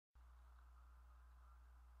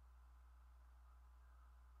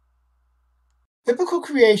Biblical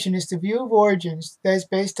creation is the view of origins that is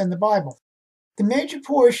based on the Bible. The major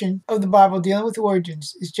portion of the Bible dealing with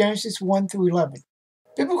origins is Genesis 1 through 11.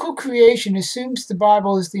 Biblical creation assumes the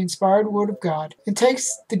Bible is the inspired Word of God and takes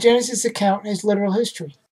the Genesis account as literal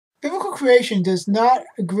history. Biblical creation does not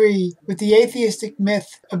agree with the atheistic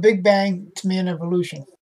myth of Big Bang to man evolution.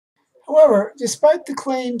 However, despite the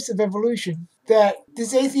claims of evolution that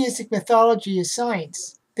this atheistic mythology is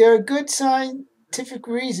science, there are good scientific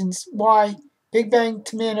reasons why Big Bang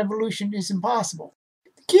to man evolution is impossible.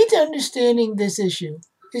 The key to understanding this issue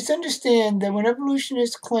is to understand that when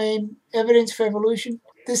evolutionists claim evidence for evolution,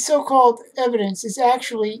 this so-called evidence is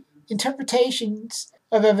actually interpretations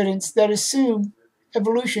of evidence that assume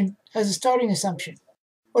evolution as a starting assumption.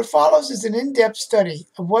 What follows is an in-depth study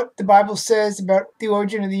of what the Bible says about the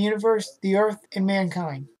origin of the universe, the earth, and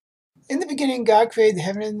mankind. In the beginning, God created the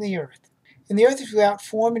heaven and the earth. And the earth was without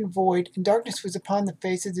form and void, and darkness was upon the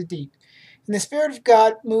face of the deep. And the Spirit of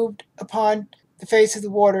God moved upon the face of the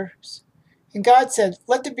waters. And God said,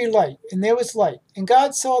 "Let there be light." And there was light. And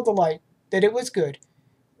God saw the light, that it was good.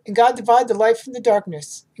 And God divided the light from the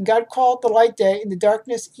darkness. And God called the light day, and the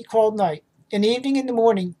darkness he called night. And the evening and the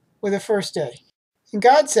morning were the first day. And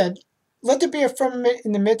God said, "Let there be a firmament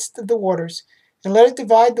in the midst of the waters, and let it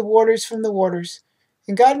divide the waters from the waters."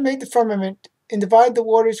 And God made the firmament, and divided the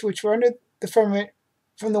waters which were under the firmament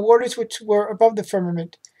from the waters which were above the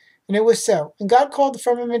firmament. And it was so. And God called the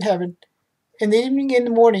firmament heaven, and the evening and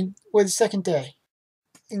the morning were the second day.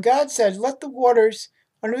 And God said, "Let the waters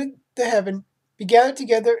under the heaven be gathered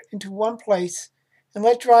together into one place, and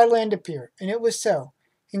let dry land appear." And it was so.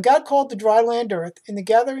 And God called the dry land earth, and the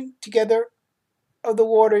gathering together of the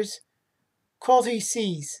waters called he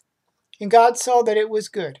seas. And God saw that it was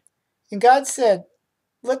good. And God said,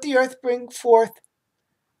 "Let the earth bring forth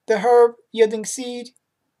the herb yielding seed,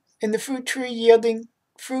 and the fruit tree yielding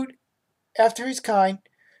fruit after his kind,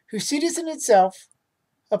 whose seed is in itself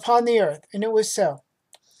upon the earth." And it was so.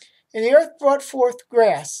 And the earth brought forth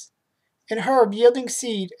grass, and herb yielding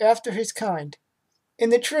seed after his kind,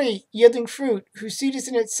 and the tree yielding fruit, whose seed is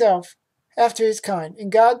in itself after his kind.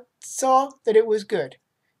 And God saw that it was good.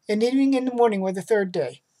 And evening and the morning were the third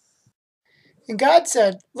day. And God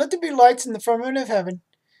said, "Let there be lights in the firmament of heaven,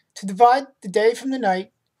 to divide the day from the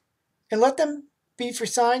night, and let them be for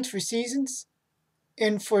signs for seasons,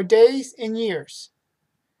 and for days and years.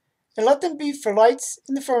 And let them be for lights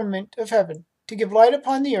in the firmament of heaven, to give light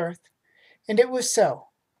upon the earth." And it was so.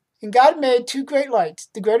 And God made two great lights,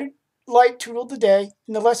 the greater light to rule the day,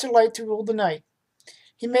 and the lesser light to rule the night.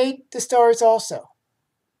 He made the stars also.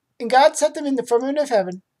 And God set them in the firmament of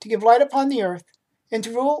heaven, to give light upon the earth, and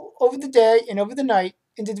to rule over the day and over the night,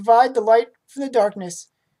 and to divide the light from the darkness.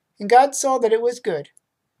 And God saw that it was good.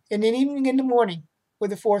 And the evening and the morning were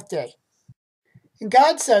the fourth day. And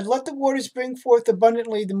God said, "Let the waters bring forth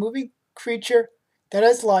abundantly the moving creature that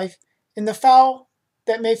has life, and the fowl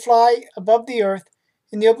that may fly above the earth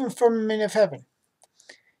in the open firmament of heaven."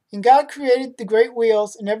 And God created the great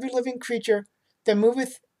wheels and every living creature that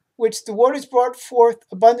moveth, which the waters brought forth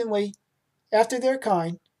abundantly after their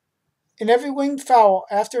kind, and every winged fowl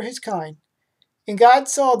after his kind. And God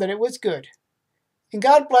saw that it was good. And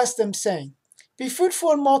God blessed them, saying, "Be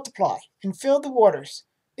fruitful and multiply, and fill the waters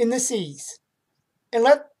in the seas, and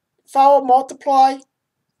let fowl multiply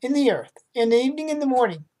in the earth." And the evening and the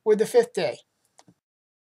morning were the fifth day.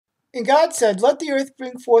 And God said, "Let the earth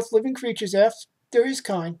bring forth living creatures after his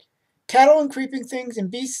kind, cattle and creeping things, and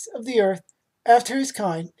beasts of the earth after his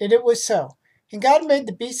kind." And it was so. And God made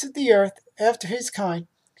the beasts of the earth after his kind,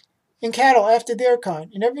 and cattle after their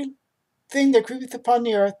kind, and every thing that creepeth upon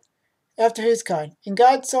the earth after his kind. And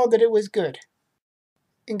God saw that it was good.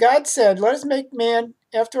 And God said, "Let us make man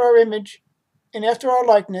after our image, and after our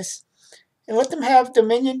likeness, and let them have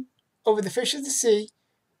dominion over the fish of the sea,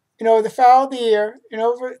 and over the fowl of the air, and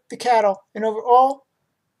over the cattle, and over all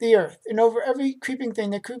the earth, and over every creeping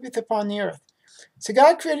thing that creepeth upon the earth." So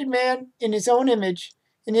God created man in his own image.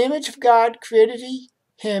 In the image of God created he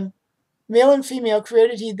him, male and female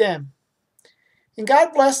created he them. And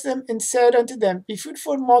God blessed them, and said unto them, "Be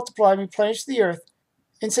fruitful and multiply, and replenish the earth,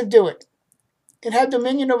 and subdue it, and have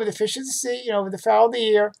dominion over the fish of the sea, and over the fowl of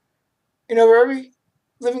the air, and over every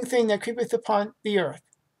living thing that creepeth upon the earth."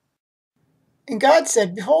 And God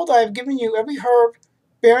said, "Behold, I have given you every herb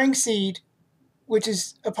bearing seed, which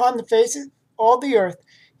is upon the face of all the earth,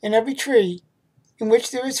 and every tree in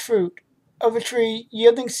which there is fruit of a tree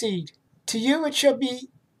yielding seed. To you it shall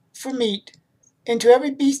be for meat, and to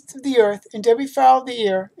every beast of the earth, and to every fowl of the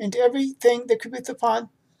air, and to every thing that creepeth upon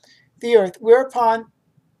the earth, whereupon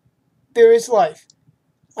there is life.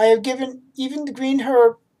 I have given even the green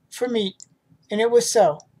herb for meat." And it was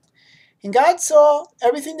so. And God saw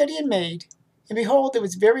everything that he had made, and behold, it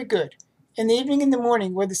was very good. And the evening and the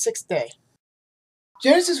morning were the sixth day.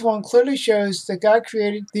 Genesis 1 clearly shows that God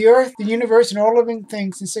created the earth, the universe, and all living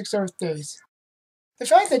things in 6 earth days. The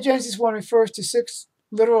fact that Genesis 1 refers to 6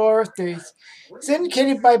 literal earth days is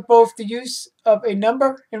indicated by both the use of a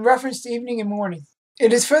number in reference to evening and morning.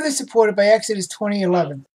 It is further supported by Exodus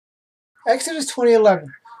 20:11. Exodus 20:11.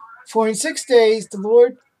 For in 6 days the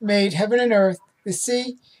Lord made heaven and earth, the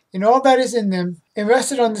sea, and all that is in them, and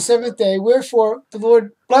rested on the seventh day. Wherefore the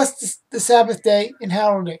Lord blessed the Sabbath day and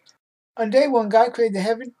hallowed it. On day 1, God created the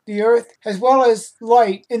heaven, the earth, as well as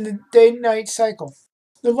light in the day-night cycle.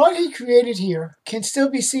 The light he created here can still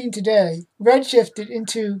be seen today, redshifted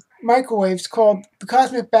into microwaves called the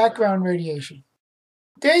cosmic background radiation.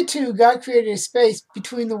 Day 2, God created a space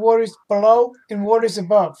between the waters below and waters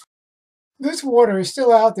above. This water is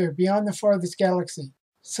still out there beyond the farthest galaxy.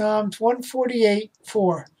 Psalms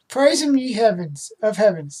 148:4. Praise him, ye heavens of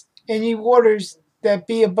heavens, and ye waters that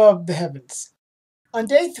be above the heavens. On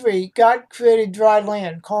day 3, God created dry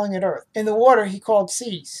land, calling it earth, and the water he called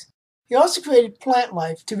seas. He also created plant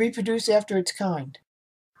life to reproduce after its kind.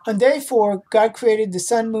 On day 4, God created the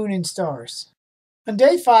sun, moon, and stars. On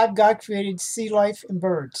day 5, God created sea life and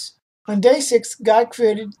birds. On day 6, God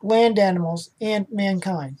created land animals and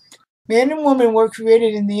mankind. Man and woman were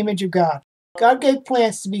created in the image of God. God gave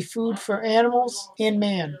plants to be food for animals and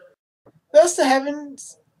man. Thus the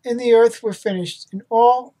heavens and the earth were finished, and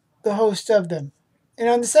all the host of them. And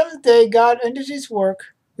on the seventh day God ended his work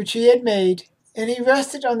which he had made, and he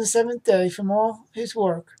rested on the seventh day from all his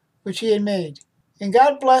work which he had made. And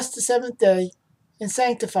God blessed the seventh day and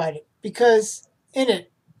sanctified it, because in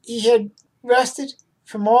it he had rested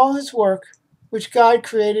from all his work which God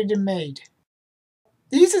created and made.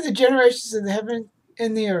 These are the generations of the heaven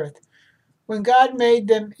and the earth, when God made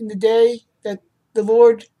them in the day that the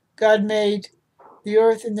Lord God made the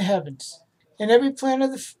earth and the heavens, and every plant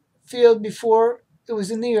of the field before it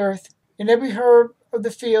was in the earth, and every herb of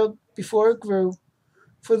the field before it grew.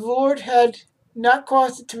 For the Lord had not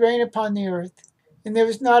caused it to rain upon the earth, and there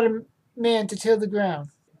was not a man to till the ground.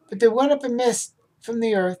 But there went up a mist from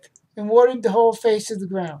the earth, and watered the whole face of the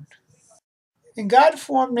ground. And God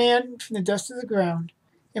formed man from the dust of the ground,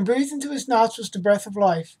 and breathed into his nostrils the breath of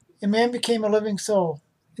life, and man became a living soul.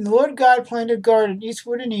 And the Lord God planted a garden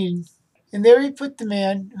eastward in Eden, and there he put the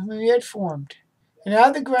man whom he had formed. And out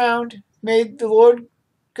of the ground made the Lord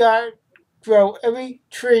God grow every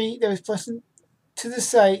tree that was pleasant to the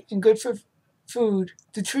sight and good for food.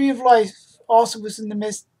 The tree of life also was in the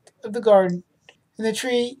midst of the garden, and the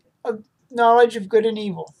tree of knowledge of good and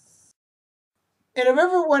evil. And a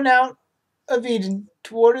river went out of Eden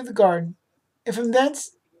to water the garden, and from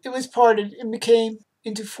thence it was parted and became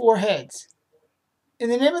into 4 heads.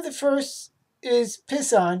 And the name of the first is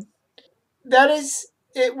Pison, that is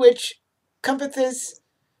it which compasseth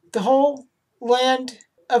the whole land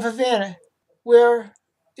of Havana, where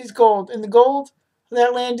is gold, and the gold of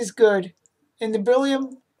that land is good, and the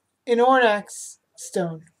beryllium and onyx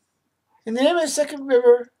stone. And the name of the second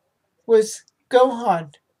river was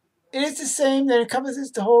Gohan. It is the same that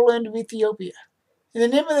encompasses the whole land of Ethiopia. And the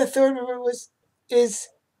name of the third river is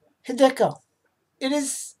Hiddekel. It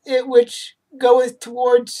is it which goeth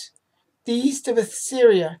towards the east of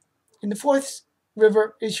Assyria, and the fourth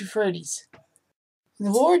river is Euphrates. And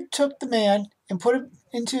the Lord took the man and put him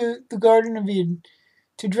into the garden of Eden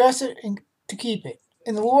to dress it and to keep it.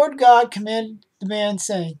 And the Lord God commanded the man,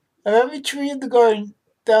 saying, Of every tree of the garden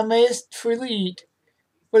thou mayest freely eat,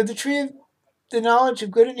 but of the tree of the knowledge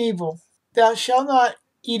of good and evil thou shalt not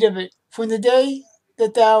eat of it, for in the day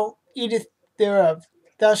that thou eatest thereof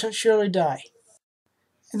thou shalt surely die.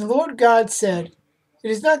 And the Lord God said, It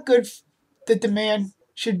is not good that the man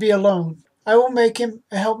should be alone. I will make him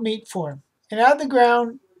a helpmeet for him. And out of the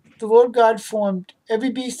ground the Lord God formed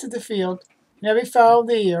every beast of the field, and every fowl of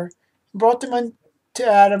the air, and brought them unto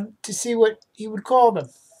Adam to see what he would call them.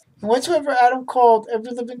 And whatsoever Adam called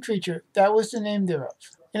every living creature, that was the name thereof.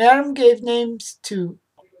 And Adam gave names to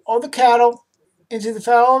all the cattle, and to the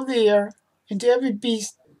fowl of the air, and to every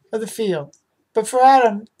beast of the field. But for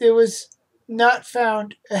Adam there was not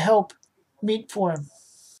found a help meet for him.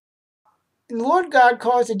 And the Lord God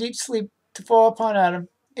caused a deep sleep to fall upon Adam,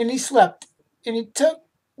 and he slept. And he took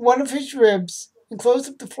one of his ribs, and closed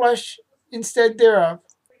up the flesh instead thereof.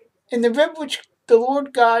 And the rib which the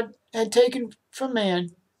Lord God had taken from man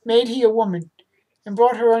made he a woman, and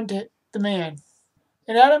brought her unto the man.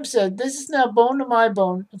 And Adam said, This is now bone of my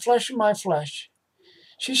bone, and flesh of my flesh.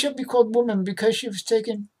 She shall be called woman, because she was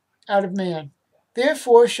taken out of man.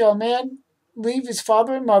 Therefore shall man leave his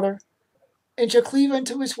father and mother, and shall cleave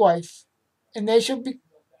unto his wife, and they shall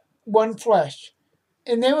one flesh.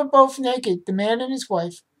 And they were both naked, the man and his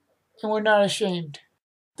wife, and were not ashamed.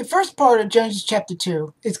 The first part of Genesis chapter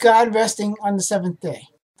 2 is God resting on the seventh day.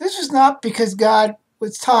 This was not because God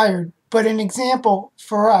was tired, but an example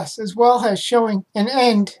for us, as well as showing an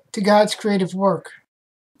end to God's creative work.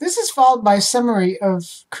 This is followed by a summary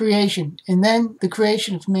of creation, and then the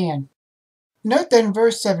creation of man. Note that in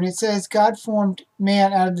verse 7 it says God formed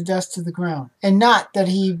man out of the dust of the ground, and not that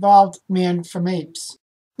he evolved man from apes.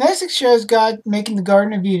 Next it shows God making the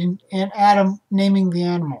Garden of Eden and Adam naming the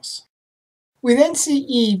animals. We then see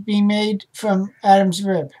Eve being made from Adam's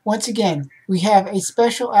rib. Once again, we have a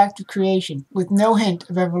special act of creation with no hint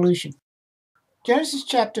of evolution. Genesis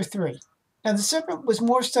chapter 3. Now the serpent was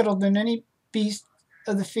more subtle than any beast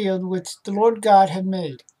of the field which the Lord God had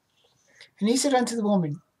made. And he said unto the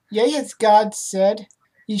woman, Yea, hath God said,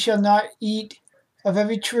 Ye shall not eat of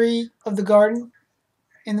every tree of the garden?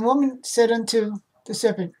 And the woman said unto the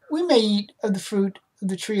serpent, We may eat of the fruit of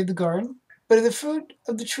the tree of the garden. But of the fruit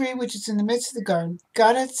of the tree which is in the midst of the garden,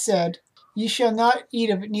 God hath said, Ye shall not eat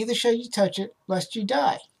of it, neither shall ye touch it, lest ye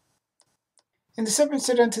die. And the serpent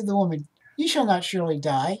said unto the woman, Ye shall not surely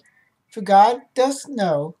die, for God doth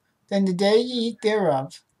know that in the day ye eat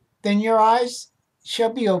thereof, then your eyes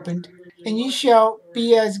shall be opened, and ye shall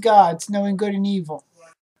be as gods, knowing good and evil.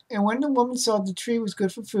 And when the woman saw the tree was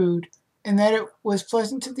good for food, and that it was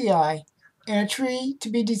pleasant to the eye, and a tree to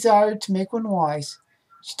be desired to make one wise,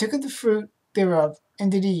 she took of the fruit thereof,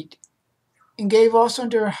 and did eat, and gave also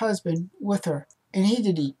unto her husband with her, and he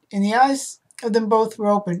did eat. And the eyes of them both were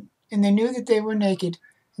opened, and they knew that they were naked,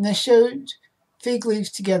 and they sewed fig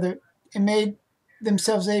leaves together, and made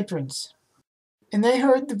themselves aprons. And they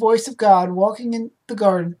heard the voice of God walking in the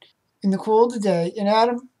garden in the cool of the day, and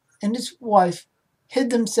Adam and his wife hid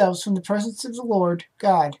themselves from the presence of the Lord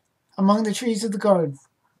God among the trees of the garden.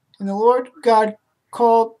 And the Lord God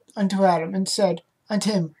called unto Adam, and said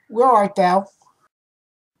unto him, Where art thou?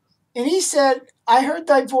 And he said, I heard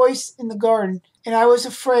thy voice in the garden, and I was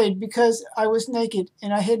afraid, because I was naked,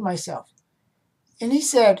 and I hid myself. And he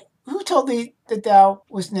said, Who told thee that thou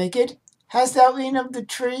wast naked? Hast thou eaten of the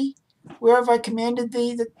tree whereof I commanded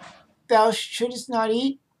thee that thou shouldest not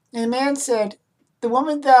eat? And the man said, The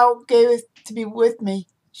woman thou gavest to be with me,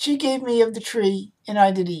 she gave me of the tree, and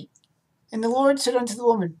I did eat. And the Lord said unto the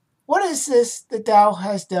woman, What is this that thou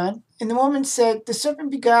hast done? And the woman said, The serpent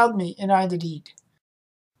beguiled me, and I did eat.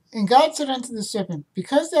 And God said unto the serpent,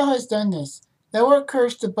 Because thou hast done this, thou art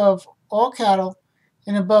cursed above all cattle,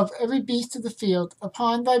 and above every beast of the field.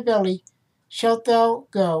 Upon thy belly shalt thou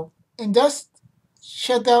go, and dust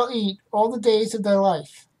shalt thou eat all the days of thy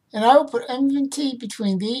life. And I will put enmity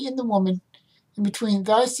between thee and the woman, and between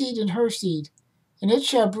thy seed and her seed, and it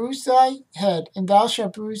shall bruise thy head, and thou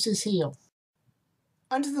shalt bruise his heel.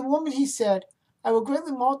 Unto the woman he said, I will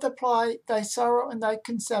greatly multiply thy sorrow and thy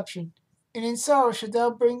conception, and in sorrow shalt thou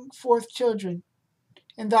bring forth children,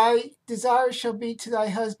 and thy desire shall be to thy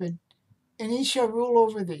husband, and he shall rule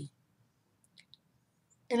over thee.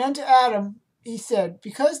 And unto Adam he said,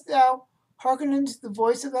 Because thou hearkened unto the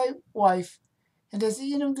voice of thy wife, and hast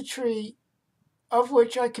eaten of the tree of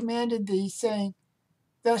which I commanded thee, saying,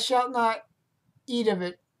 Thou shalt not eat of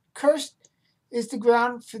it, cursed is the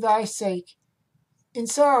ground for thy sake. In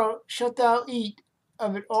sorrow shalt thou eat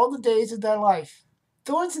of it all the days of thy life.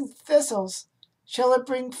 Thorns and thistles shall it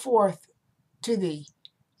bring forth to thee,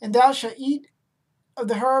 and thou shalt eat of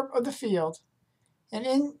the herb of the field, and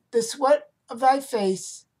in the sweat of thy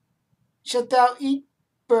face shalt thou eat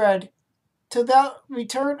bread, till thou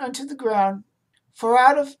return unto the ground, for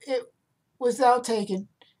out of it was thou taken,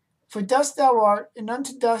 for dust thou art, and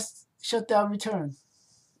unto dust shalt thou return.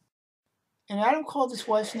 And Adam called his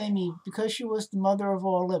wife's name Eve, because she was the mother of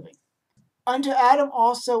all living. Unto Adam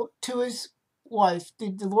also to his wife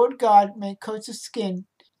did the Lord God make coats of skin,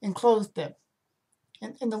 and clothed them.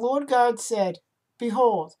 And the Lord God said,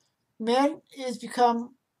 Behold, man is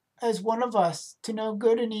become as one of us, to know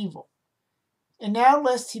good and evil. And now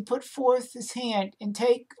lest he put forth his hand, and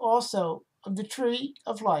take also of the tree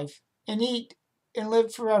of life, and eat, and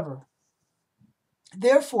live forever.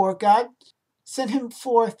 Therefore God sent him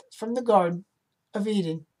forth from the garden of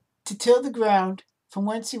Eden, to till the ground from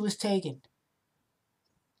whence he was taken.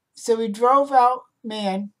 So he drove out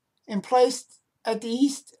man, and placed at the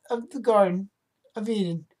east of the garden of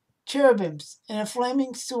Eden cherubims and a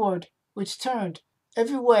flaming sword, which turned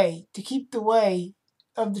every way to keep the way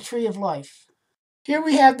of the tree of life. Here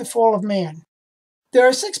we have the fall of man. There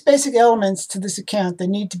are 6 basic elements to this account that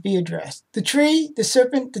need to be addressed: the tree, the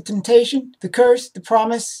serpent, the temptation, the curse, the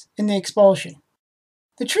promise, and the expulsion.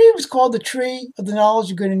 The tree was called the tree of the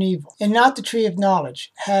knowledge of good and evil, and not the tree of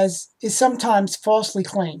knowledge, as is sometimes falsely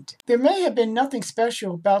claimed. There may have been nothing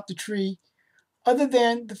special about the tree other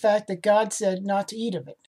than the fact that God said not to eat of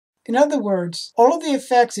it. In other words, all of the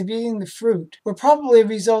effects of eating the fruit were probably a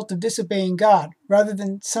result of disobeying God rather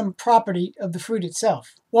than some property of the fruit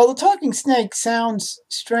itself. While the talking snake sounds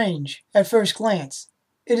strange at first glance,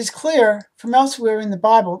 it is clear from elsewhere in the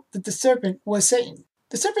Bible that the serpent was Satan.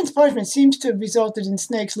 The serpent's punishment seems to have resulted in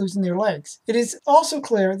snakes losing their legs. It is also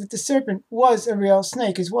clear that the serpent was a real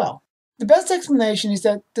snake as well. The best explanation is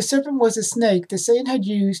that the serpent was a snake that Satan had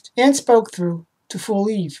used and spoke through to fool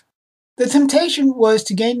Eve. The temptation was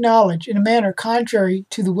to gain knowledge in a manner contrary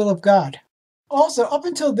to the will of God. Also, up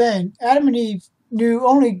until then, Adam and Eve knew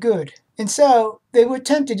only good, and so they were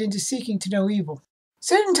tempted into seeking to know evil.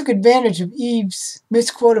 Satan took advantage of Eve's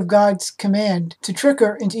misquote of God's command to trick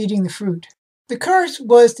her into eating the fruit. The curse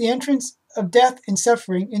was the entrance of death and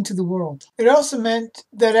suffering into the world. It also meant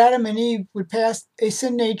that Adam and Eve would pass a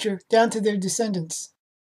sin nature down to their descendants.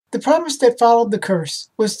 The promise that followed the curse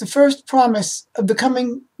was the first promise of the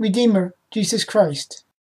coming Redeemer, Jesus Christ.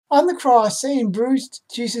 On the cross, Satan bruised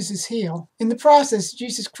Jesus' heel. In the process,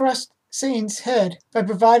 Jesus crushed Satan's head by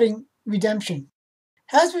providing redemption.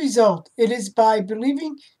 As a result, it is by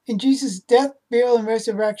believing in Jesus' death, burial, and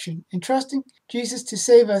resurrection, and trusting Jesus to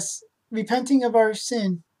save us, repenting of our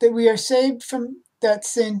sin, that we are saved from that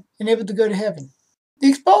sin and able to go to heaven. The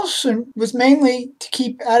expulsion was mainly to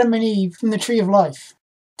keep Adam and Eve from the tree of life.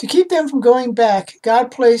 To keep them from going back,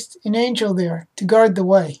 God placed an angel there to guard the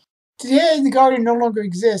way. Today, the garden no longer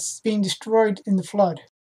exists, being destroyed in the flood.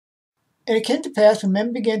 And it came to pass, when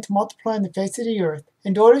men began to multiply on the face of the earth,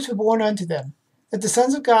 and daughters were born unto them, that the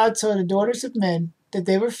sons of God saw the daughters of men, that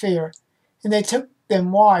they were fair, and they took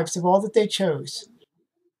them wives of all that they chose.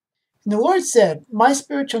 And the Lord said, My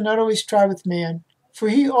spirit shall not always strive with man, for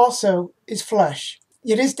he also is flesh,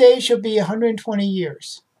 yet his days shall be 120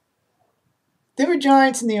 years. There were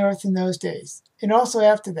giants in the earth in those days, and also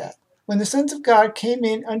after that, when the sons of God came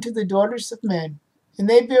in unto the daughters of men, and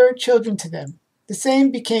they bare children to them. The same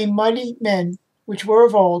became mighty men, which were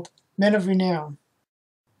of old, men of renown.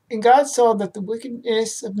 And God saw that the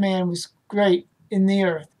wickedness of man was great in the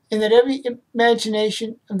earth, and that every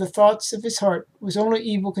imagination of the thoughts of his heart was only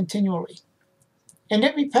evil continually. And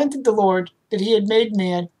it repented the Lord that he had made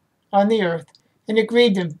man on the earth, and it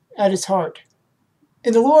grieved him at his heart.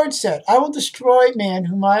 And the Lord said, I will destroy man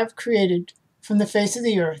whom I have created from the face of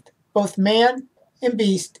the earth, both man and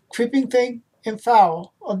beast, creeping thing and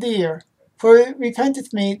fowl of the air, for it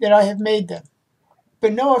repenteth me that I have made them.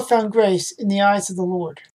 But Noah found grace in the eyes of the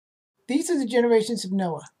Lord. These are the generations of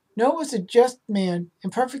Noah. Noah was a just man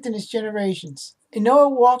and perfect in his generations. And Noah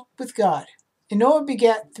walked with God. And Noah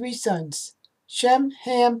begat 3 sons, Shem,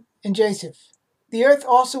 Ham, and Japheth. The earth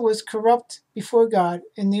also was corrupt before God,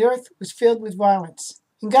 and the earth was filled with violence.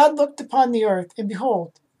 And God looked upon the earth, and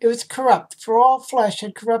behold, it was corrupt, for all flesh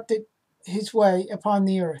had corrupted his way upon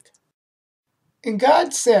the earth. And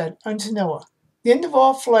God said unto Noah, The end of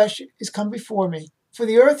all flesh is come before me, for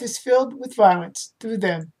the earth is filled with violence through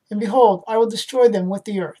them, and behold, I will destroy them with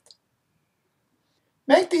the earth.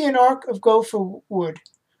 Make thee an ark of gopher wood.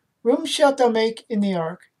 Room shalt thou make in the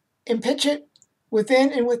ark, and pitch it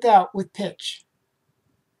within and without with pitch.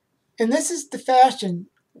 And this is the fashion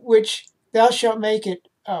which thou shalt make it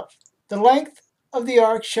of. The length of the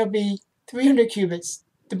ark shall be 300 cubits,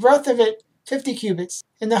 the breadth of it 50 cubits,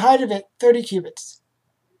 and the height of it 30 cubits.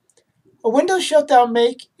 A window shalt thou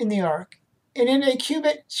make in the ark, and in a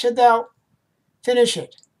cubit shalt thou finish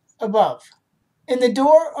it above. And the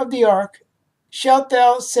door of the ark shalt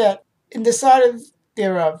thou set in the side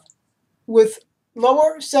thereof, with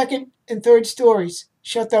lower, second, and third stories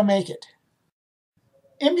shalt thou make it.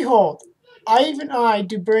 And behold, even I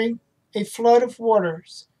do bring a flood of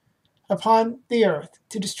waters upon the earth,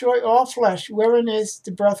 to destroy all flesh wherein is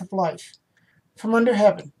the breath of life, from under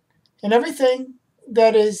heaven, and everything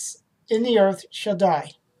that is in the earth shall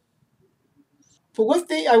die. For with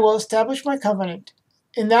thee I will establish my covenant,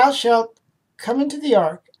 and thou shalt come into the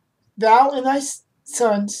ark, thou and thy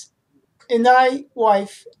sons, and thy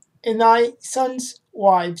wife, and thy sons'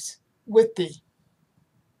 wives with thee.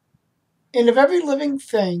 And of every living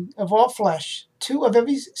thing of all flesh, 2 of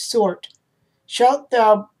every sort shalt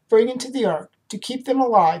thou bring into the ark, to keep them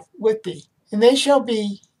alive with thee, and they shall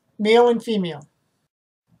be male and female.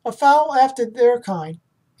 A fowl after their kind,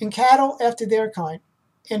 and cattle after their kind,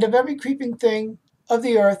 and of every creeping thing of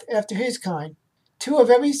the earth after his kind, 2 of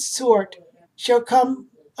every sort shall come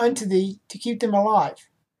unto thee to keep them alive.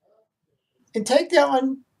 And take thou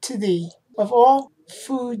unto thee of all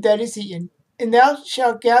food that is eaten, and thou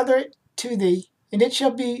shalt gather it to thee, and it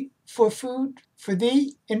shall be for food for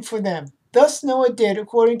thee and for them. Thus Noah did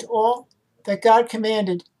according to all that God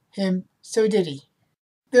commanded him, so did he.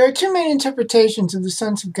 There are two main interpretations of the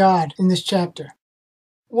sons of God in this chapter.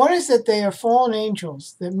 One is that they are fallen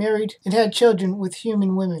angels that married and had children with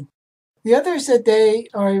human women. The other is that they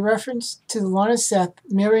are a reference to the line of Seth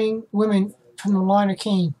marrying women from the line of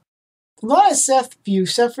Cain. The line of Seth view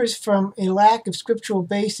suffers from a lack of scriptural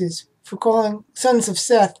basis for calling sons of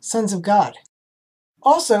Seth sons of God.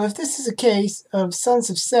 Also, if this is a case of sons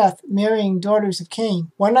of Seth marrying daughters of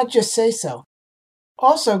Cain, why not just say so?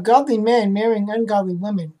 Also, godly men marrying ungodly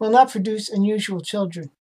women will not produce unusual children.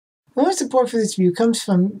 The only support for this view comes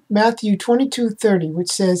from Matthew 22:30, which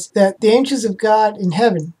says that the angels of God in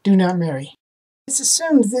heaven do not marry. It's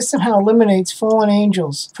assumed this somehow eliminates fallen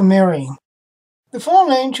angels from marrying. The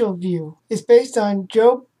fallen angel view is based on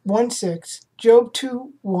Job 1:6, Job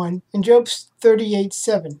 2:1, and Job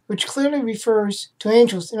 38:7, which clearly refers to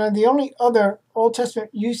angels and are the only other Old Testament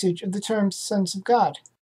usage of the term sons of God.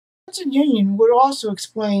 Such a union would also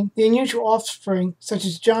explain the unusual offspring such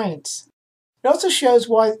as giants. It also shows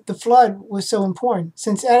why the flood was so important,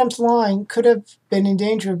 since Adam's line could have been in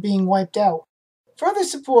danger of being wiped out. Further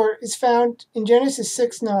support is found in Genesis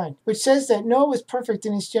 6:9, which says that Noah was perfect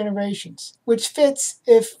in his generations, which fits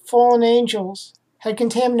if fallen angels had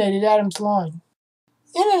contaminated Adam's line.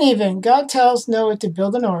 In any event, God tells Noah to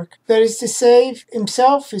build an ark that is to save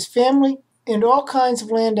himself, his family, and all kinds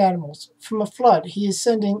of land animals from a flood he is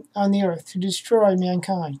sending on the earth to destroy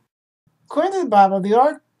mankind. According to the Bible, the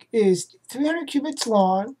ark is 300 cubits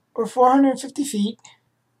long, or 450 feet,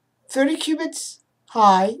 30 cubits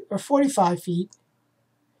high, or 45 feet,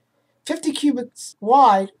 50 cubits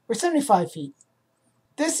wide, or 75 feet.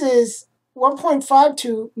 This is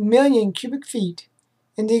 1.52 million cubic feet,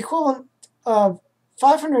 and the equivalent of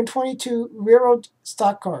 522 railroad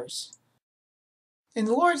stock cars. And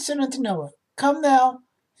the Lord said unto Noah, Come thou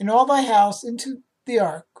and all thy house into the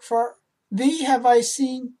ark, for thee have I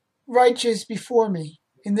seen righteous before me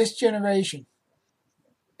in this generation.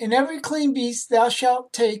 And every clean beast thou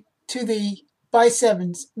shalt take to thee by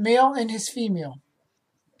sevens, male and his female,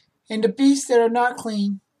 and the beasts that are not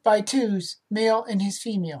clean by twos, male and his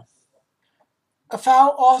female. A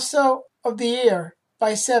fowl also of the air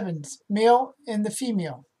by sevens, male and the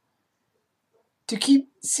female, to keep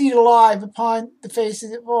seed alive upon the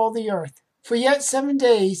faces of all the earth. For yet 7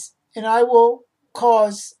 days, and I will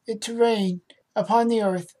cause it to rain upon the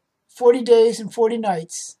earth 40 days and 40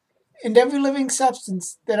 nights. And every living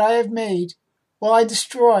substance that I have made will I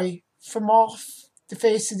destroy from off the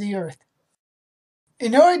face of the earth.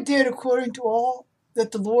 And Noah did according to all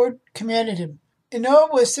that the Lord commanded him. And Noah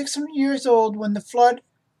was 600 years old when the flood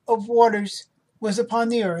of waters was upon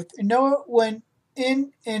the earth. And Noah went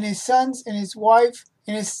in, and his sons and his wife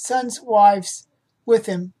and his sons' wives with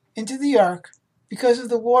him into the ark, because of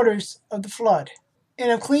the waters of the flood.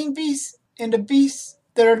 And of clean beasts, and of beasts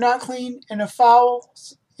that are not clean, and of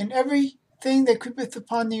fowls, and everything that creepeth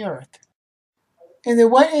upon the earth. And they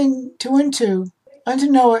went in two and two unto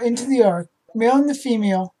Noah into the ark, male and the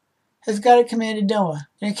female, as God had commanded Noah.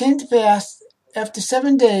 And it came to pass, after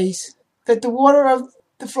 7 days, that the water of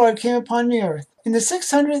the flood came upon the earth. In the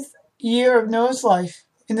 600th year of Noah's life,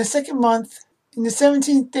 in the 2nd month, in the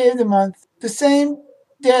 17th day of the month, the same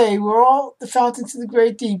day were all the fountains of the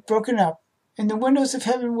great deep broken up, and the windows of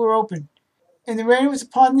heaven were opened, and the rain was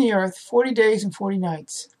upon the earth 40 days and 40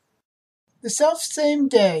 nights. The selfsame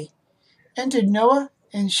day entered Noah,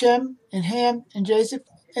 and Shem, and Ham, and Japheth,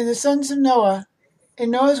 and the sons of Noah,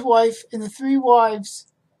 and Noah's wife, and the 3 wives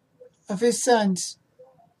of his sons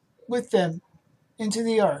with them, into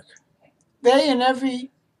the ark. They and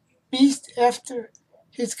every beast after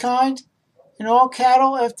his kind, and all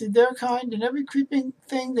cattle after their kind, and every creeping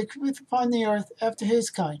thing that creepeth upon the earth after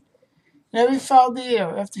his kind, and every fowl of the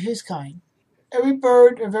air after his kind, every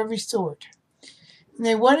bird of every sort. And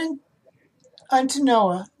they went in unto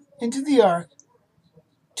Noah into the ark,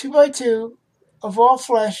 2 by 2, of all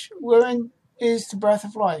flesh, wherein is the breath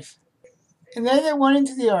of life. And they that went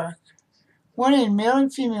into the ark went in, male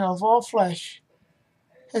and female of all flesh,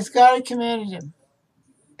 as God had commanded him.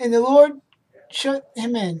 And the Lord shut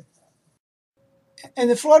him in. And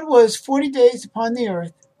the flood was 40 days upon the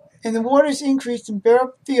earth, and the waters increased and bare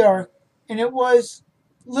up the ark, and it was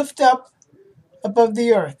lift up above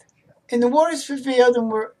the earth. And the waters prevailed and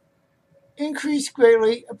were increased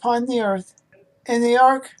greatly upon the earth, and the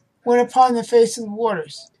ark went upon the face of the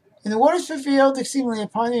waters. And the waters prevailed exceedingly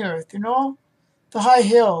upon the earth, and all the high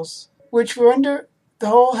hills, which were under the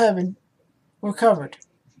whole heaven, were covered.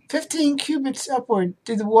 15 cubits upward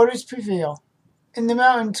did the waters prevail, and the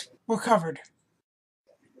mountains were covered.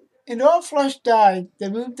 And all flesh died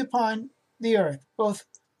that moved upon the earth, both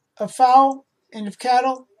of fowl and of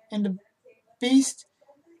cattle and of beast,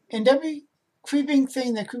 and every creeping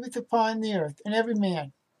thing that creepeth upon the earth, and every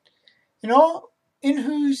man, and all in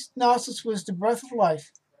whose nostrils was the breath of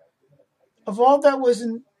life, of all that was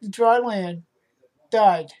in the dry land,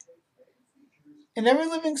 died. And every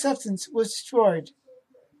living substance was destroyed,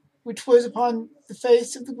 which was upon the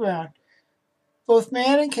face of the ground, both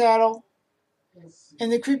man and cattle,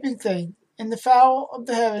 and the creeping thing, and the fowl of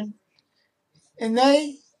the heaven, and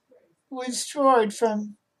they were destroyed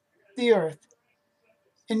from the earth.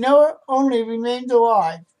 And Noah only remained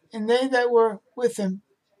alive, and they that were with him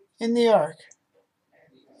in the ark.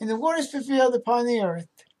 And the waters prevailed upon the earth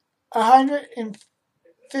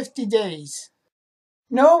 150 days.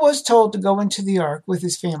 Noah was told to go into the ark with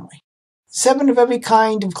his family, 7 of every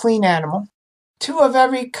kind of clean animal, 2 of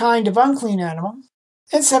every kind of unclean animal,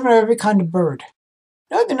 and 7 of every kind of bird.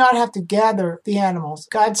 Noah did not have to gather the animals.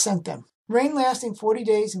 God sent them. Rain lasting 40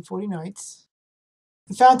 days and 40 nights.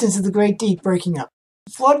 The fountains of the great deep breaking up.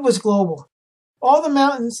 The flood was global. All the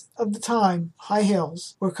mountains of the time, high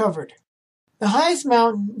hills, were covered. The highest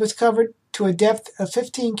mountain was covered to a depth of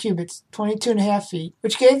 15 cubits, 22.5 feet,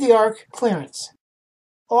 which gave the ark clearance.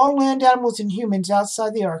 All land animals and humans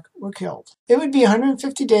outside the ark were killed. It would be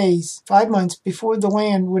 150 days, 5 months, before the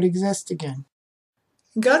land would exist again.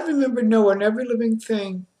 And God remembered Noah and every living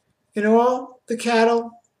thing, and all the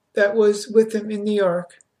cattle that was with him in the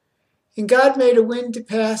ark. And God made a wind to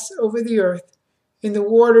pass over the earth, and the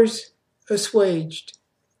waters assuaged.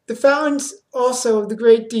 The fountains also of the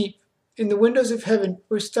great deep and the windows of heaven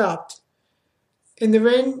were stopped, and the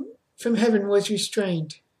rain from heaven was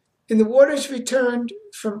restrained. And the waters returned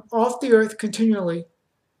from off the earth continually.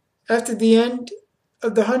 After the end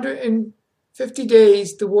of the 150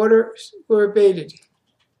 days, the waters were abated.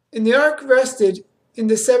 And the ark rested in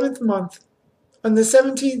the 7th month, on the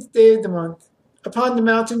 17th day of the month, upon the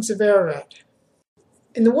mountains of Ararat.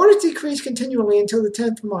 And the waters decreased continually until the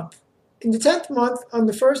 10th month. In the 10th month, on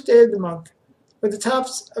the 1st day of the month, were the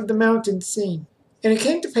tops of the mountains seen. And it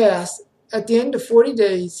came to pass, at the end of 40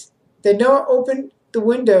 days, that Noah opened the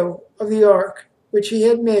window of the ark which he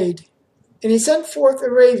had made, and he sent forth a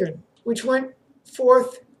raven, which went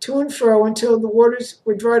forth to and fro until the waters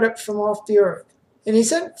were dried up from off the earth. And he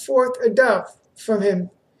sent forth a dove from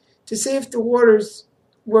him to see if the waters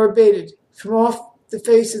were abated from off the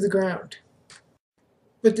face of the ground.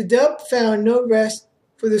 But the dove found no rest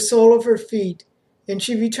for the sole of her feet, and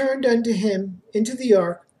she returned unto him into the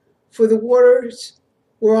ark, for the waters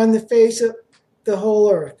were on the face of the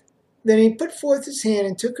whole earth. Then he put forth his hand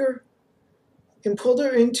and took her and pulled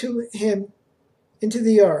her into him into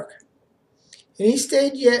the ark. And he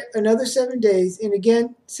stayed yet another 7 days, and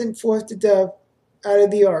again sent forth the dove out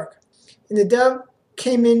of the ark. And the dove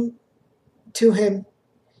came in to him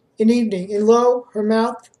in evening, and lo, her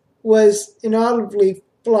mouth was inaudibly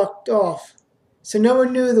plucked off. So Noah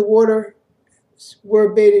knew the waters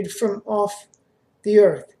were abated from off the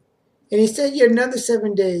earth. And he stayed yet another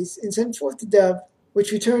 7 days, and sent forth the dove,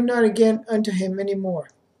 which returned not again unto him any more.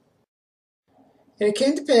 And it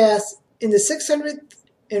came to pass in the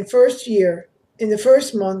 601st year, in the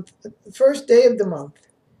 1st month, the 1st day of the month,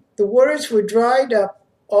 the waters were dried up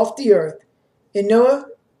off the earth, and Noah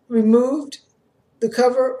removed the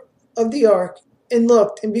cover of the ark, and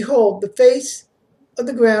looked, and behold, the face of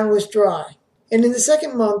the ground was dry. And in the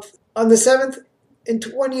 2nd month, on the 7th and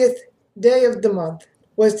 20th day of the month,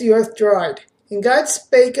 was the earth dried. And God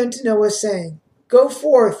spake unto Noah, saying, Go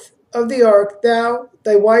forth of the ark, thou,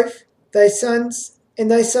 thy wife, thy sons,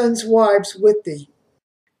 and thy sons' wives with thee.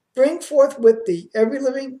 Bring forth with thee every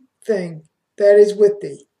living thing that is with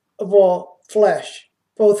thee, of all flesh,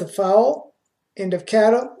 both of fowl, and of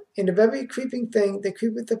cattle, and of every creeping thing that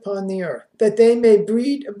creepeth upon the earth, that they may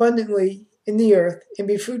breed abundantly in the earth, and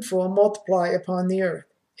be fruitful, and multiply upon the earth.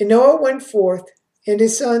 And Noah went forth, and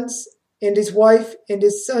his sons, and his wife, and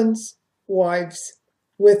his sons' wives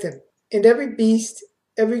with him, and every beast,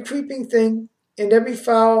 every creeping thing, and every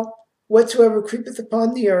fowl, whatsoever creepeth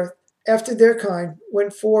upon the earth, after their kind,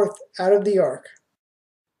 went forth out of the ark.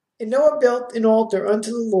 And Noah built an altar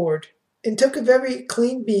unto the Lord, and took of every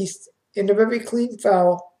clean beast, and of every clean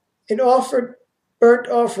fowl, and offered burnt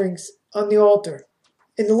offerings on the altar.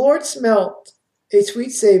 And the Lord smelt a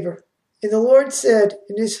sweet savor. And the Lord said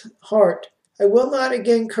in his heart, I will not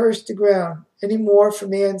again curse the ground any more for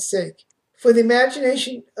man's sake. For the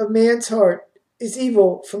imagination of man's heart is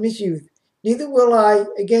evil from his youth. Neither will I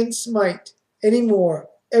again smite any more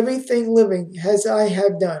everything living as I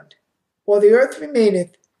have done. While the earth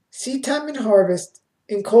remaineth, seedtime and harvest,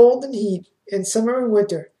 and cold and heat, and summer and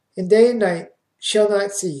winter, and day and night, shall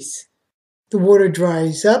not cease. The water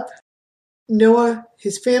dries up. Noah,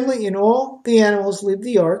 his family, and all the animals leave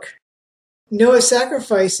the ark. Noah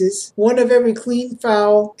sacrifices one of every clean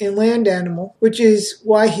fowl and land animal, which is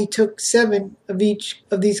why he took 7 of each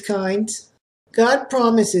of these kinds. God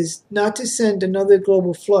promises not to send another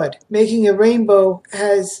global flood, making a rainbow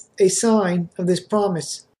as a sign of this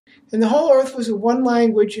promise. And the whole earth was of one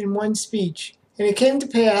language and one speech. And it came to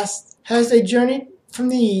pass, as they journeyed from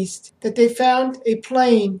the east, that they found a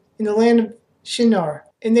plain in the land of Shinar.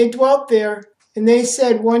 And they dwelt there, and they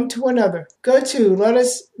said one to another, Go to, let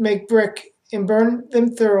us make brick, and burn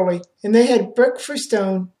them thoroughly. And they had brick for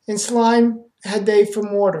stone, and slime had they for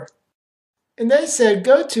mortar. And they said,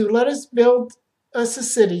 Go to, let us build us a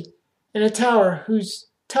city, and a tower whose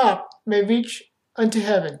top may reach unto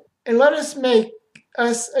heaven. And let us make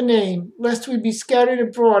us a name, lest we be scattered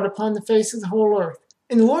abroad upon the face of the whole earth.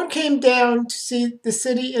 And the Lord came down to see the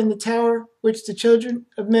city and the tower which the children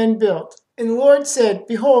of men built. And the Lord said,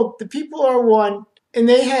 Behold, the people are one, and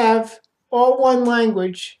they have all one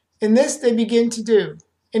language, and this they begin to do.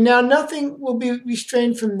 And now nothing will be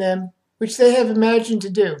restrained from them, which they have imagined to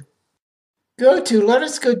do. Go to, let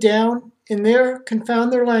us go down, and there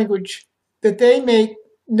confound their language, that they may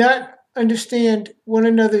not understand one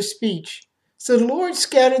another's speech. So the Lord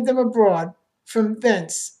scattered them abroad from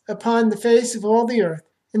thence upon the face of all the earth,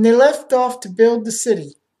 and they left off to build the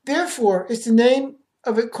city. Therefore is the name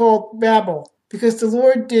of it called Babel, because the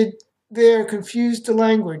Lord did there confuse the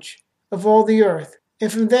language of all the earth,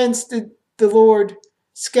 and from thence did the Lord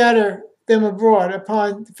scatter them abroad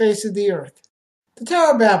upon the face of the earth. The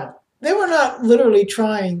Tower of Babel. They were not literally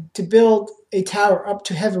trying to build a tower up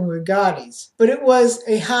to heaven where God is, but it was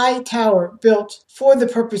a high tower built for the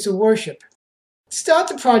purpose of worship. To start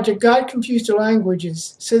the project, God confused their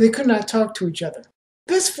languages so they could not talk to each other.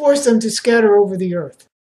 This forced them to scatter over the earth.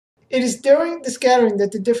 It is during the scattering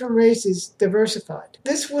that the different races diversified.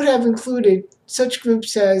 This would have included such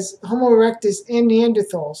groups as Homo erectus and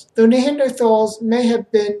Neanderthals, though Neanderthals may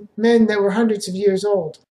have been men that were hundreds of years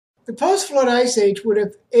old. The post-flood ice age would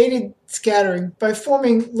have aided scattering by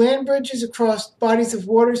forming land bridges across bodies of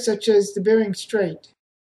water such as the Bering Strait.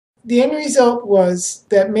 The end result was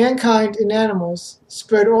that mankind and animals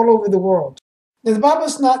spread all over the world. Now, the Bible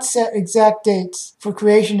does not set exact dates for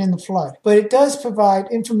creation and the flood, but it does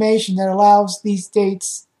provide information that allows these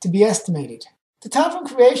dates to be estimated. The time from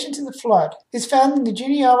creation to the flood is found in the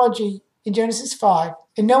genealogy in Genesis 5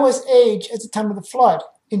 and Noah's age at the time of the flood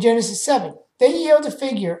in Genesis 7. They yield a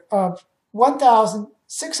figure of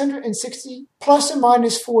 1,660 plus or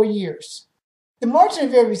minus 4 years. The margin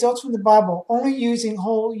of error results from the Bible only using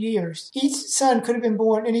whole years. Each son could have been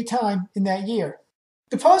born any time in that year.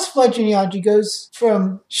 The post-flood genealogy goes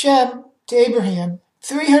from Shem to Abraham,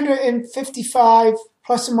 355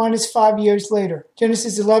 plus or minus 5 years later,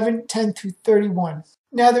 Genesis 11:10 through 31.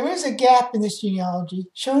 Now there is a gap in this genealogy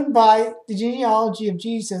shown by the genealogy of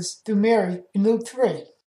Jesus through Mary in Luke 3.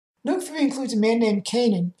 Luke 3 includes a man named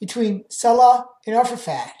Canaan between Selah and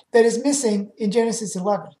Arphaxad that is missing in Genesis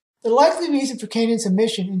 11. The likely reason for Canaan's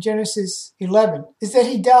omission in Genesis 11 is that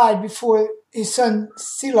he died before his son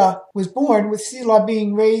Selah was born, with Selah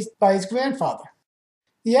being raised by his grandfather.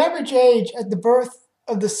 The average age at the birth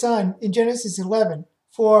of the son in Genesis 11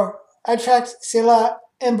 for Arphaxad, Selah,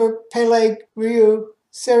 Eber, Peleg, Reu,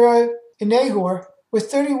 Serah, and Nahor was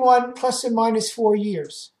 31 plus or minus 4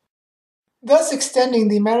 years, thus extending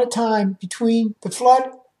the amount of time between the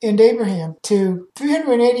flood and Abraham to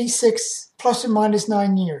 386 plus or minus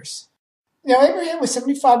 9 years. Now Abraham was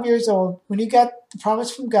 75 years old when he got the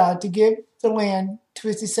promise from God to give the land to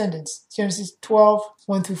his descendants, Genesis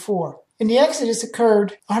 12:1 through 4. And the Exodus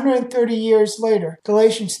occurred 130 years later,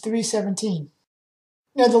 Galatians 3:17.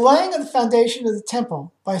 Now the laying of the foundation of the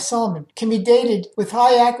temple by Solomon can be dated with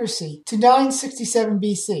high accuracy to 967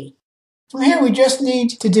 BC. From here we just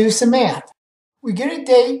need to do some math. We get a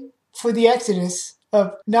date for the Exodus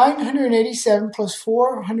of 987 plus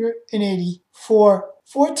 480 for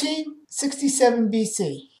 1467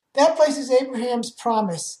 BC. That places Abraham's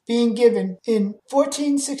promise being given in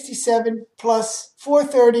 1467 plus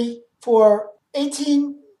 430 for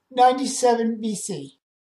 1897 BC.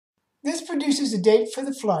 This produces a date for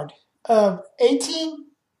the flood of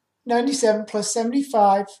 1897 plus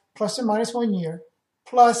 75 plus or minus 1 year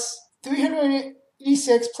plus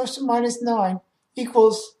 386 plus or minus 9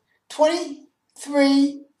 equals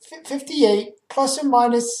 2358 plus or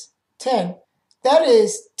minus 10. That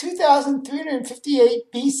is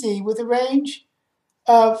 2358 BC with a range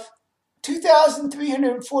of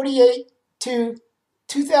 2348 to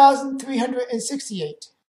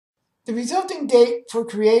 2368. The resulting date for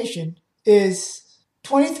creation is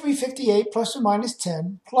 2358 plus or minus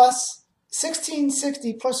 10 plus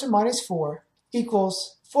 1660 plus or minus 4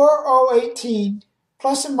 equals 4018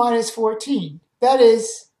 plus or minus 14. That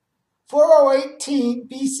is 4018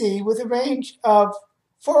 BC with a range of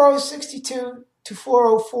 4062 to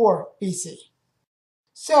 404 BC.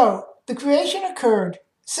 So, the creation occurred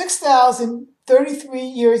 6,033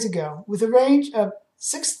 years ago with a range of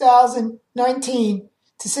 6,019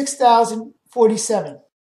 to 6,047.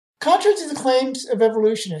 Contrary to the claims of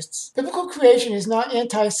evolutionists, biblical creation is not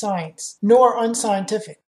anti-science, nor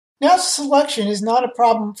unscientific. Natural selection is not a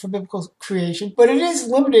problem for biblical creation, but it is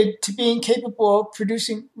limited to being capable of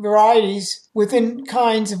producing varieties within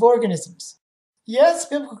kinds of organisms. Yes,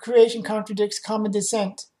 biblical creation contradicts common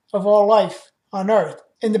descent of all life on Earth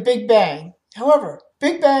in the Big Bang. However,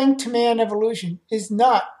 Big Bang to man evolution is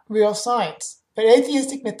not real science, but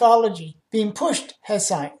atheistic mythology being pushed as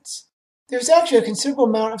science. There is actually a considerable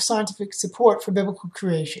amount of scientific support for biblical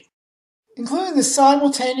creation, including the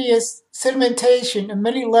simultaneous sedimentation of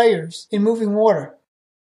many layers in moving water,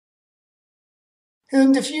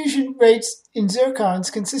 and diffusion rates in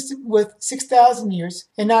zircons consistent with 6,000 years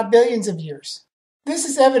and not billions of years. This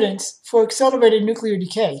is evidence for accelerated nuclear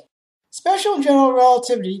decay. Special and general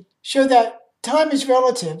relativity show that time is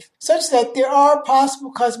relative, such that there are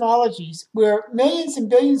possible cosmologies where millions and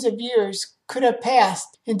billions of years could have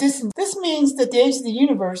passed in distance. This means that the age of the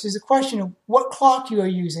universe is a question of what clock you are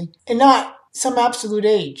using and not some absolute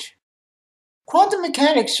age. Quantum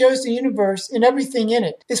mechanics shows the universe and everything in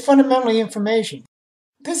it is fundamentally information.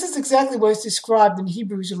 This is exactly what is described in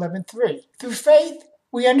Hebrews 11:3. Through faith,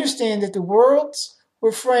 we understand that the worlds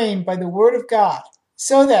were framed by the word of God,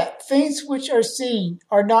 so that things which are seen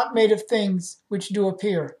are not made of things which do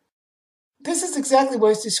appear. This is exactly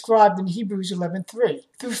what is described in Hebrews 11:3.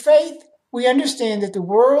 Through faith, we understand that the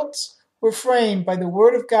worlds were framed by the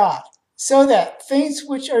word of God, so that things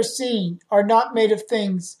which are seen are not made of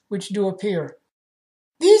things which do appear.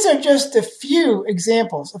 These are just a few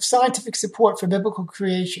examples of scientific support for biblical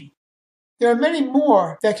creation. There are many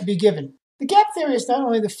more that can be given. The gap theory is not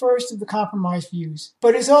only the first of the compromised views,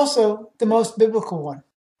 but is also the most biblical one.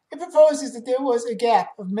 It proposes that there was a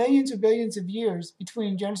gap of millions or billions of years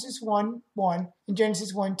between Genesis 1:1 and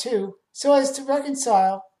Genesis 1:2, so as to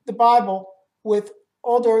reconcile the Bible with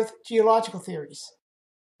old Earth geological theories.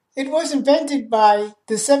 It was invented by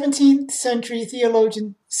the 17th century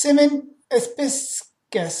theologian Simon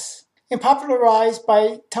Episcus and popularized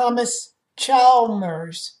by Thomas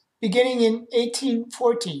Chalmers beginning in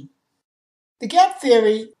 1814. The gap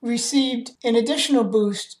theory received an additional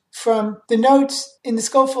boost from the notes in the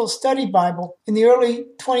Scofield Study Bible in the early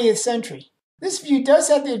 20th century. This view does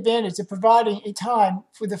have the advantage of providing a time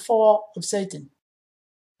for the fall of Satan.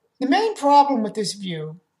 The main problem with this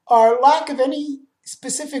view are lack of any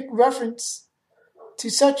specific reference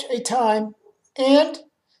to such a time and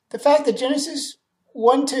the fact that Genesis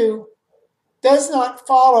 1:2 does not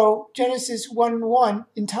follow Genesis 1:1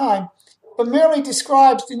 in time, but merely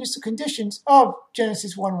describes the initial conditions of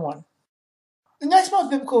Genesis 1:1. The next most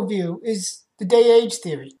biblical view is the day-age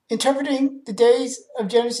theory, interpreting the days of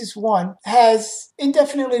Genesis 1 as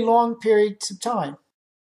indefinitely long periods of time.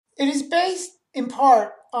 It is based in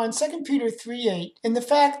part on 2 Peter 3:8 and the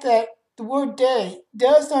fact that the word day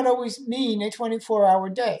does not always mean a 24-hour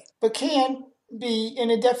day, but can be an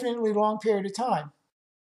indefinitely long period of time.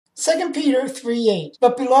 2 Peter 3:8.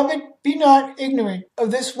 But beloved, be not ignorant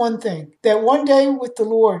of this one thing, that one day with the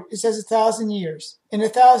Lord is as 1,000 years, and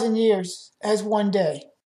 1,000 years as one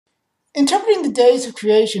day. Interpreting the days of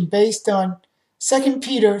creation based on 2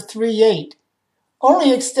 Peter 3:8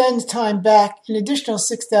 only extends time back an additional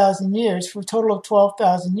 6,000 years for a total of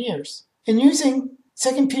 12,000 years. And using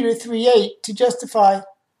 2 Peter 3:8 to justify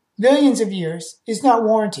billions of years is not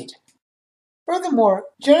warranted. Furthermore,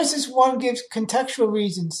 Genesis 1 gives contextual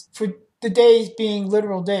reasons for the days being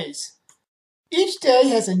literal days. Each day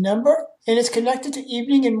has a number and is connected to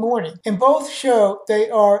evening and morning, and both show they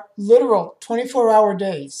are literal 24-hour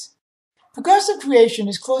days. Progressive creation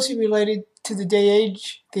is closely related to the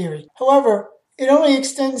day-age theory. However, it only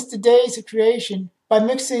extends the days of creation by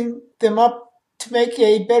mixing them up to make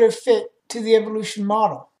a better fit to the evolution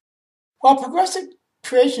model. While progressive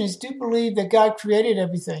creationists do believe that God created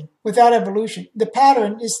everything without evolution, the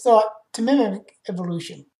pattern is thought to mimic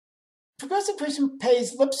evolution. Progressive creation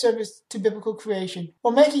pays lip service to biblical creation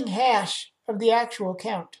while making hash of the actual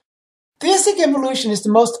account. Theistic evolution is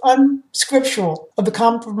the most unscriptural of the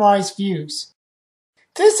compromised views.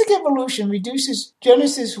 Theistic evolution reduces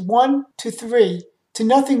Genesis 1 to 3 to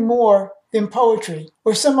nothing more than poetry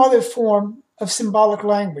or some other form of symbolic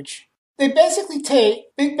language. They basically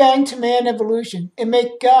take Big Bang to man evolution and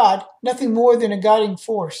make God nothing more than a guiding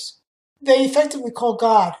force. They effectively call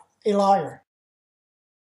God a liar.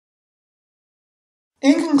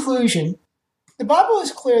 In conclusion, the Bible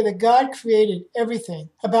is clear that God created everything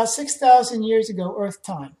about 6,000 years ago Earth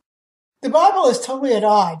time. The Bible is totally at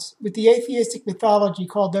odds with the atheistic mythology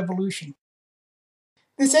called evolution.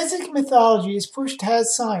 This atheistic mythology is pushed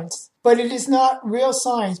as science, but it is not real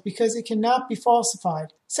science because it cannot be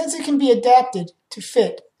falsified, since it can be adapted to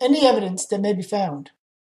fit any evidence that may be found.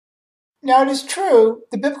 Now, it is true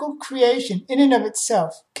the biblical creation in and of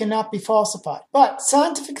itself cannot be falsified, but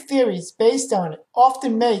scientific theories based on it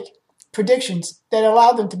often make predictions that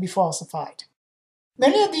allow them to be falsified.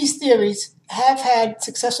 Many of these theories have had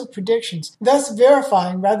successful predictions, thus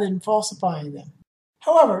verifying rather than falsifying them.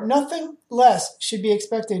 However, nothing less should be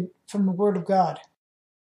expected from the Word of God.